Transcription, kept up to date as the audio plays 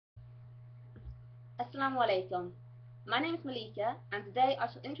Assalamu alaikum. My name is Malika, and today I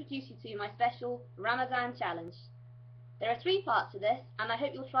shall introduce you to my special Ramadan challenge. There are 3 parts to this, and I hope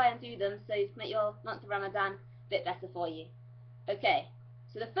you'll try and do them so to make your month of Ramadan a bit better for you. Okay,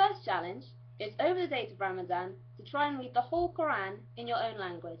 so the first challenge is over the days of Ramadan to try and read the whole Quran in your own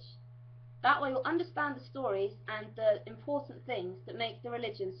language. That way you'll understand the stories and the important things that make the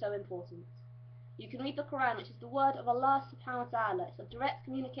religion so important. You can read the Quran, which is the word of Allah subhanahu wa ta'ala. It's a direct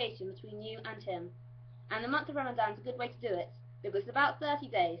communication between you and Him. And the month of Ramadan is a good way to do it, because it's about 30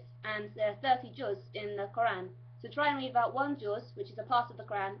 days, and there are 30 juz in the Quran, so try and read about 1 juz, which is a part of the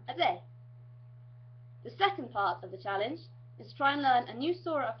Quran, a day. The second part of the challenge is to try and learn a new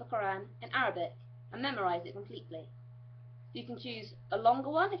surah of the Quran in Arabic, and memorize it completely. You can choose a longer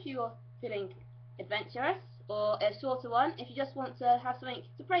one if you're feeling adventurous, or a shorter one if you just want to have something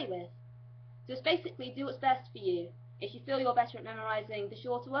to pray with. Just basically do what's best for you. If you feel you're better at memorizing the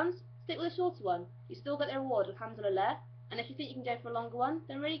shorter ones, stick with a shorter one. You still get the reward, alhamdulillah, and if you think you can go for a longer one,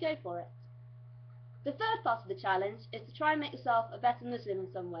 then really go for it. The third part of the challenge is to try and make yourself a better Muslim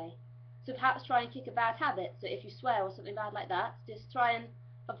in some way. So perhaps try and kick a bad habit, so if you swear or something bad like that, just try and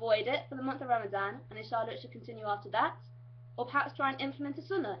avoid it for the month of Ramadan, and inshallah it should continue after that. Or perhaps try and implement a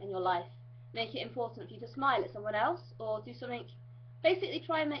sunnah in your life. Make it important for you to smile at someone else, or do something. Basically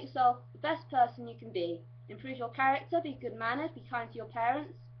try and make yourself the best person you can be. Improve your character, be good-mannered, be kind to your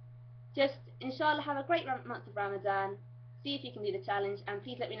parents. Just, inshallah, have a great month of Ramadan. See if you can do the challenge, and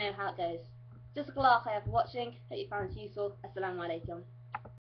please let me know how it goes. Jazakallah khair for watching. Hope you found it useful. Assalamu alaikum.